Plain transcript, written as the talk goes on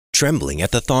trembling at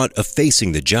the thought of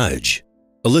facing the judge.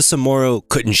 Alysa Morrow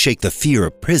couldn't shake the fear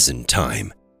of prison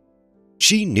time.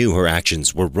 She knew her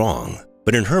actions were wrong,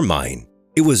 but in her mind,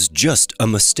 it was just a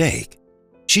mistake.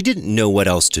 She didn't know what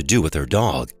else to do with her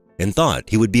dog and thought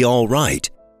he would be all right.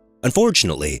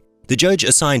 Unfortunately, the judge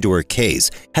assigned to her case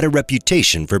had a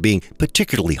reputation for being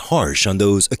particularly harsh on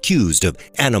those accused of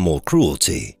animal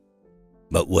cruelty.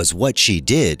 But was what she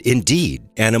did indeed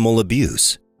animal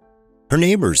abuse? Her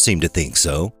neighbors seemed to think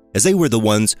so, as they were the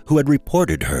ones who had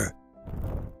reported her.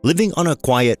 Living on a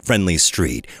quiet, friendly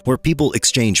street where people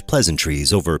exchanged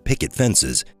pleasantries over picket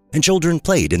fences and children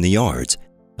played in the yards,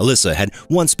 Alysa had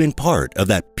once been part of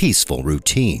that peaceful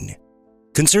routine.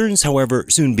 Concerns, however,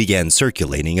 soon began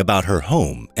circulating about her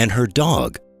home and her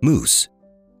dog, Moose.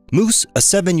 Moose, a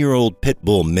 7-year-old pit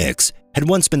bull mix, had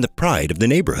once been the pride of the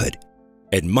neighborhood,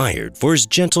 admired for his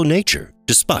gentle nature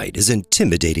despite his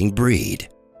intimidating breed.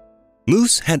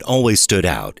 Moose had always stood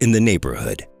out in the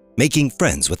neighborhood, making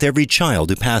friends with every child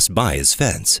who passed by his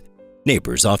fence.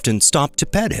 Neighbors often stopped to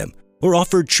pet him or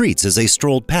offered treats as they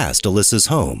strolled past Alysa's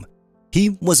home. He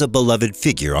was a beloved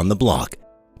figure on the block,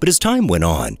 but as time went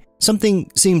on, something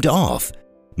seemed off.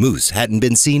 Moose hadn't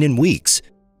been seen in weeks.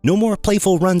 No more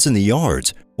playful runs in the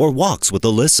yards or walks with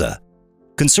Alysa.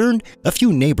 Concerned, a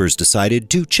few neighbors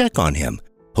decided to check on him,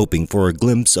 hoping for a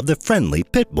glimpse of the friendly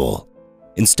pit bull.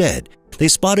 Instead, they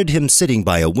spotted him sitting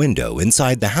by a window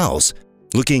inside the house,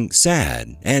 looking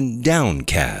sad and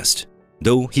downcast,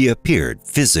 though he appeared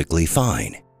physically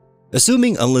fine.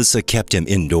 Assuming Alysa kept him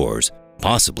indoors,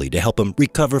 possibly to help him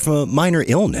recover from a minor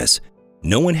illness,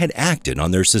 no one had acted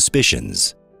on their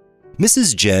suspicions.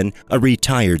 Mrs. Jen, a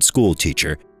retired school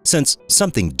teacher, sensed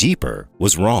something deeper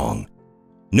was wrong.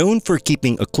 Known for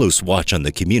keeping a close watch on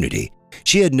the community,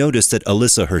 she had noticed that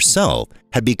Alysa herself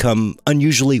had become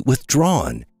unusually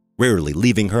withdrawn, rarely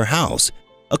leaving her house,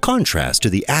 a contrast to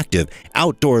the active,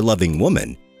 outdoor-loving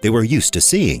woman they were used to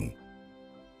seeing.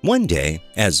 One day,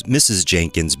 as Mrs.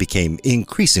 Jenkins became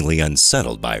increasingly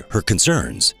unsettled by her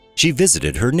concerns, she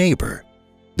visited her neighbor.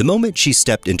 The moment she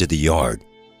stepped into the yard,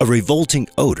 a revolting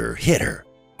odor hit her,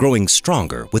 growing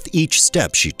stronger with each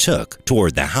step she took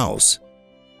toward the house.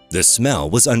 The smell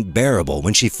was unbearable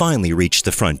when she finally reached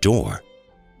the front door,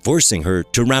 forcing her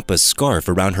to wrap a scarf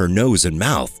around her nose and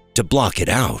mouth to block it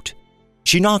out.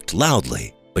 She knocked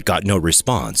loudly, but got no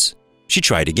response. She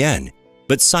tried again,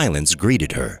 but silence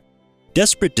greeted her.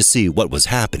 Desperate to see what was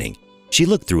happening, she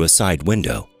looked through a side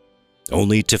window,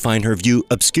 only to find her view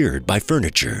obscured by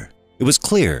furniture. It was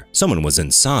clear someone was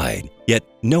inside, yet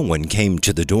no one came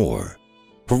to the door.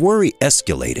 Her worry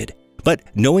escalated, but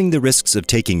knowing the risks of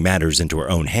taking matters into her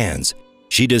own hands,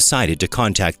 she decided to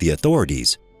contact the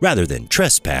authorities rather than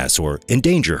trespass or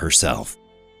endanger herself.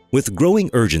 With growing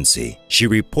urgency, she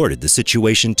reported the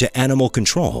situation to animal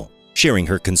control, sharing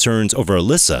her concerns over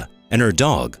Alysa and her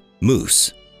dog,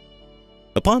 Moose.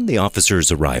 Upon the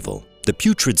officer's arrival, the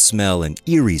putrid smell and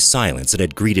eerie silence that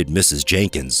had greeted Mrs.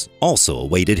 Jenkins also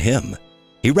awaited him.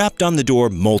 He rapped on the door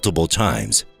multiple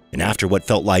times, and after what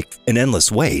felt like an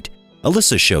endless wait,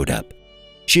 Alysa showed up.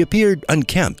 She appeared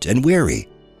unkempt and weary,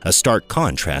 a stark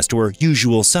contrast to her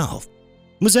usual self.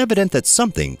 It was evident that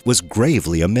something was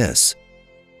gravely amiss.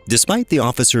 Despite the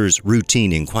officer's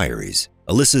routine inquiries,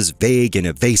 Alysa's vague and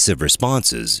evasive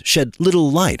responses shed little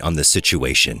light on the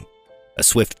situation. A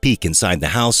swift peek inside the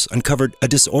house uncovered a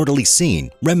disorderly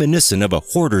scene reminiscent of a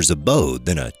hoarder's abode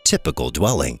than a typical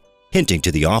dwelling, hinting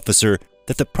to the officer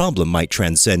that the problem might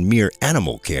transcend mere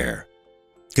animal care.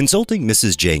 Consulting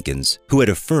Mrs. Jenkins, who had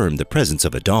affirmed the presence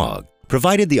of a dog,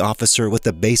 provided the officer with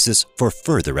the basis for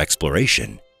further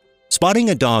exploration. Spotting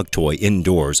a dog toy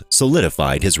indoors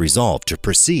solidified his resolve to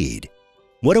proceed.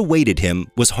 What awaited him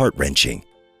was heart-wrenching.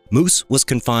 Moose was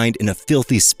confined in a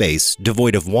filthy space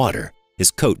devoid of water,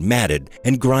 his coat matted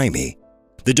and grimy.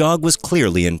 The dog was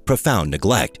clearly in profound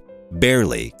neglect,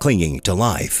 barely clinging to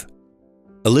life.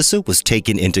 Alysa was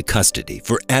taken into custody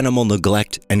for animal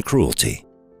neglect and cruelty.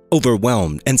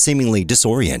 Overwhelmed and seemingly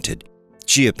disoriented,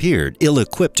 she appeared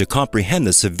ill-equipped to comprehend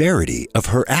the severity of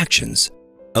her actions.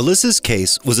 Alysa's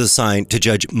case was assigned to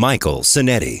Judge Michael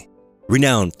Sinetti,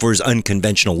 renowned for his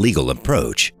unconventional legal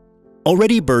approach.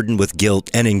 Already burdened with guilt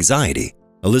and anxiety,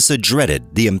 Alysa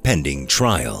dreaded the impending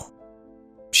trial.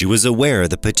 She was aware of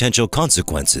the potential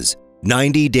consequences,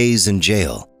 90 days in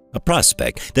jail, a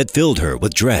prospect that filled her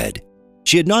with dread.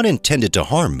 She had not intended to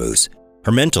harm Moose.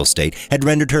 Her mental state had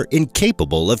rendered her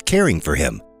incapable of caring for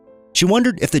him. She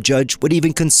wondered if the judge would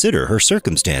even consider her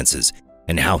circumstances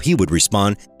and how he would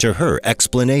respond to her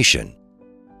explanation.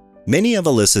 Many of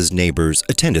Alysa's neighbors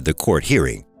attended the court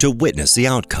hearing to witness the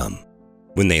outcome.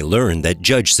 When they learned that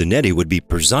Judge Zanetti would be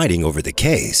presiding over the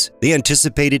case, they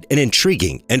anticipated an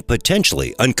intriguing and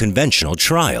potentially unconventional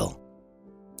trial.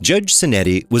 Judge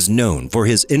Zanetti was known for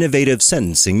his innovative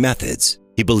sentencing methods.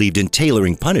 He believed in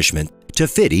tailoring punishment to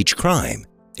fit each crime,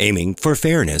 aiming for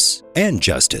fairness and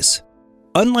justice.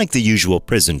 Unlike the usual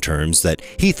prison terms that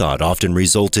he thought often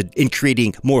resulted in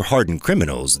creating more hardened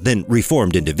criminals than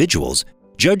reformed individuals,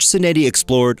 Judge Zanetti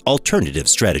explored alternative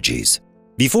strategies.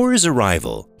 Before his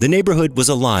arrival, the neighborhood was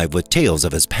alive with tales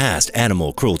of his past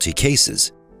animal cruelty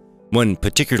cases. One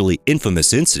particularly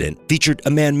infamous incident featured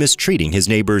a man mistreating his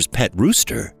neighbor's pet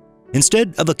rooster.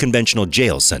 Instead of a conventional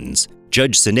jail sentence,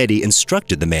 Judge Zanetti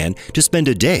instructed the man to spend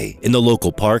a day in the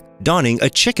local park donning a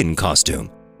chicken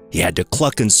costume. He had to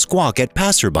cluck and squawk at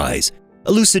passerbys,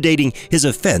 elucidating his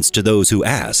offense to those who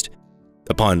asked.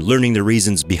 Upon learning the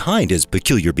reasons behind his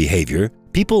peculiar behavior,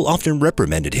 people often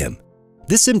reprimanded him.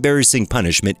 This embarrassing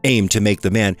punishment aimed to make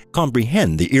the man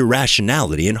comprehend the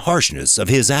irrationality and harshness of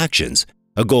his actions,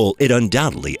 a goal it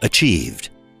undoubtedly achieved.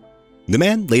 The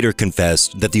man later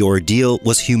confessed that the ordeal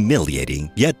was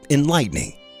humiliating yet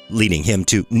enlightening, leading him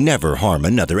to never harm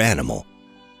another animal.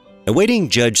 Awaiting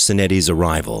Judge Zanetti's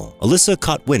arrival, Alysa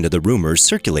caught wind of the rumors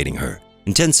circulating her,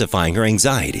 intensifying her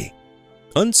anxiety.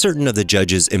 Uncertain of the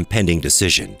judge's impending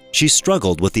decision, she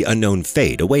struggled with the unknown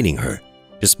fate awaiting her.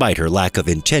 Despite her lack of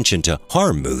intention to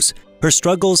harm Moose, her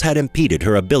struggles had impeded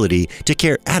her ability to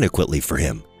care adequately for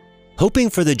him. Hoping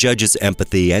for the judge's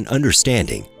empathy and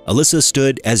understanding, Alysa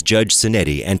stood as Judge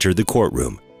Zanetti entered the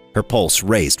courtroom. Her pulse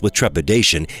raced with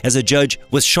trepidation as a judge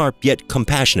with sharp yet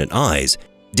compassionate eyes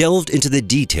delved into the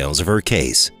details of her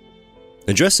case.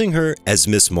 Addressing her as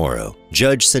Miss Morrow,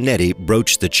 Judge Zanetti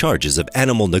broached the charges of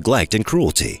animal neglect and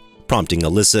cruelty, prompting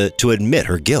Alysa to admit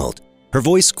her guilt. Her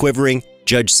voice quivering,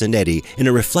 Judge Zanetti, in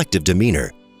a reflective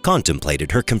demeanor,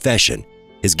 contemplated her confession,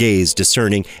 his gaze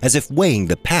discerning as if weighing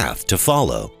the path to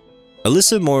follow.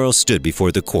 Alysa Morrow stood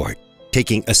before the court,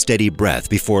 taking a steady breath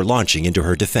before launching into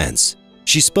her defense.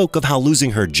 She spoke of how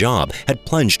losing her job had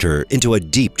plunged her into a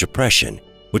deep depression,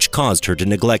 which caused her to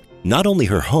neglect not only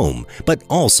her home, but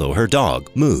also her dog,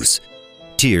 Moose.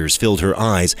 Tears filled her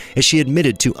eyes as she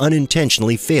admitted to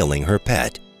unintentionally failing her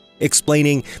pet,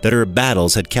 explaining that her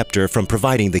battles had kept her from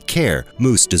providing the care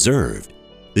Moose deserved.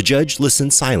 The judge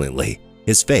listened silently,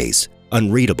 his face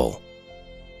unreadable.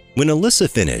 When Alysa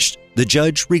finished, the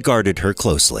judge regarded her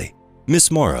closely. "Miss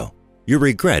Morrow, your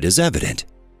regret is evident.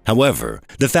 However,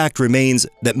 the fact remains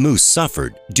that Moose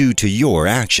suffered due to your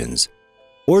actions.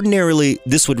 Ordinarily,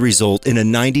 this would result in a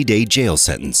 90-day jail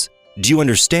sentence. Do you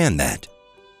understand that?"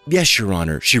 "Yes, Your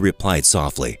Honor," she replied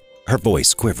softly, her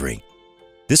voice quivering.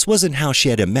 This wasn't how she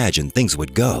had imagined things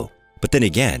would go, but then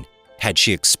again, had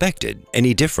she expected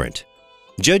any different?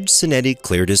 Judge Zanetti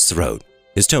cleared his throat,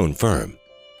 his tone firm.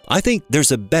 "I think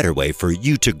there's a better way for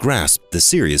you to grasp the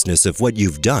seriousness of what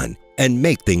you've done and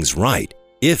make things right,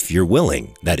 if you're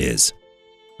willing, that is."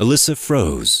 Alysa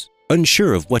froze,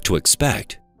 unsure of what to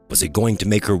expect. Was he going to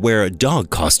make her wear a dog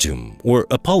costume or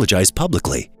apologize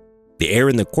publicly? The air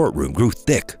in the courtroom grew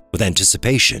thick with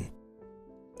anticipation.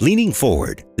 Leaning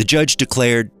forward, the judge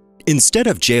declared, "Instead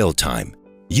of jail time,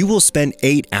 you will spend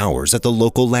 8 hours at the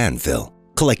local landfill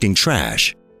collecting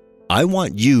trash. I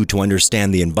want you to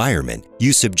understand the environment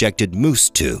you subjected Moose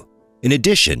to. In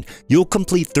addition, you'll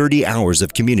complete 30 hours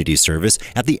of community service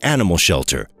at the animal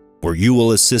shelter, where you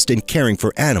will assist in caring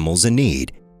for animals in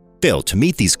need. Fail to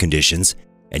meet these conditions,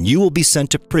 and you will be sent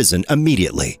to prison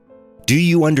immediately. Do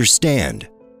you understand?"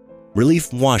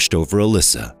 Relief washed over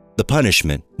Alysa. The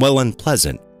punishment, while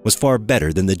unpleasant, was far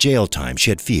better than the jail time she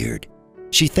had feared.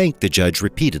 She thanked the judge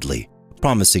repeatedly,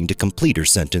 promising to complete her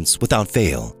sentence without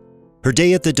fail. Her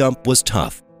day at the dump was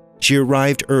tough. She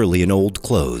arrived early in old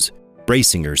clothes,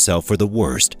 bracing herself for the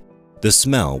worst. The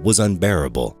smell was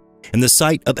unbearable, and the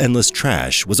sight of endless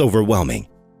trash was overwhelming.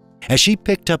 As she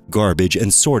picked up garbage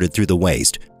and sorted through the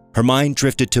waste, her mind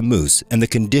drifted to Moose and the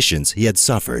conditions he had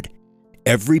suffered.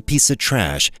 Every piece of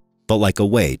trash felt like a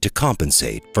way to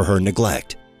compensate for her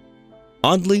neglect.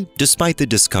 Oddly, despite the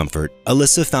discomfort,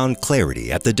 Alysa found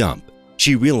clarity at the dump.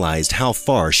 She realized how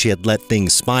far she had let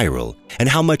things spiral and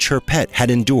how much her pet had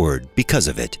endured because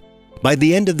of it. By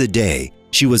the end of the day,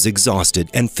 she was exhausted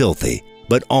and filthy,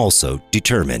 but also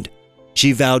determined.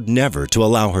 She vowed never to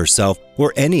allow herself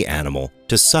or any animal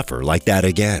to suffer like that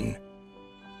again.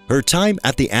 Her time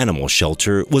at the animal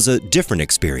shelter was a different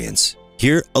experience.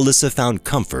 Here, Alysa found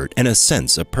comfort and a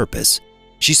sense of purpose.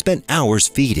 She spent hours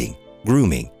feeding,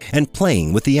 grooming, and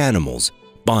playing with the animals,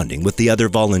 bonding with the other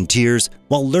volunteers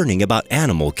while learning about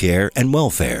animal care and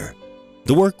welfare.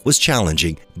 The work was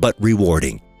challenging but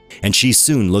rewarding, and she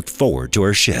soon looked forward to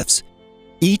her shifts.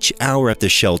 Each hour at the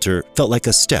shelter felt like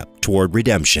a step toward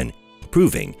redemption,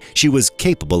 proving she was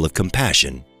capable of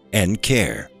compassion and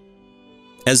care.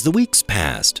 As the weeks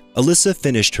passed, Alysa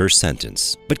finished her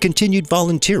sentence but continued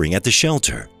volunteering at the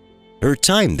shelter. Her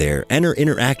time there and her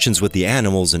interactions with the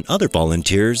animals and other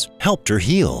volunteers helped her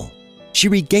heal. She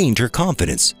regained her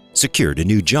confidence, secured a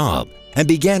new job, and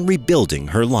began rebuilding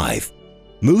her life.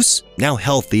 Moose, now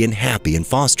healthy and happy in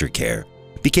foster care,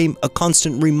 became a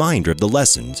constant reminder of the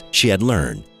lessons she had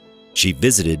learned. She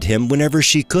visited him whenever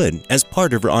she could as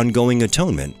part of her ongoing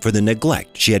atonement for the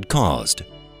neglect she had caused.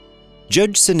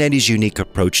 Judge Sinetti's unique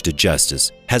approach to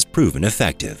justice has proven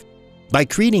effective. By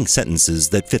creating sentences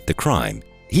that fit the crime,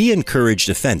 he encouraged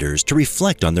offenders to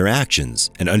reflect on their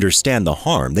actions and understand the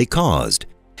harm they caused.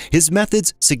 His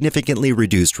methods significantly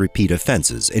reduced repeat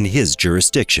offenses in his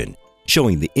jurisdiction,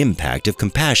 showing the impact of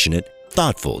compassionate,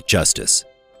 thoughtful justice.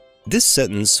 This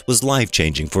sentence was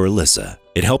life-changing for Alysa.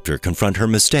 It helped her confront her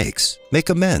mistakes, make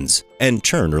amends, and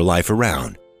turn her life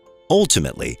around.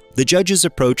 Ultimately, the judge's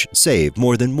approach saved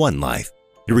more than one life.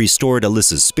 It restored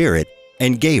Alysa's spirit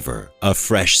and gave her a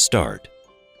fresh start.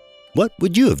 What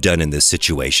would you have done in this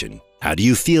situation? How do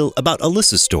you feel about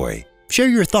Alysa's story? Share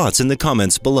your thoughts in the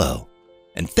comments below.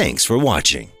 And thanks for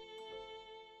watching.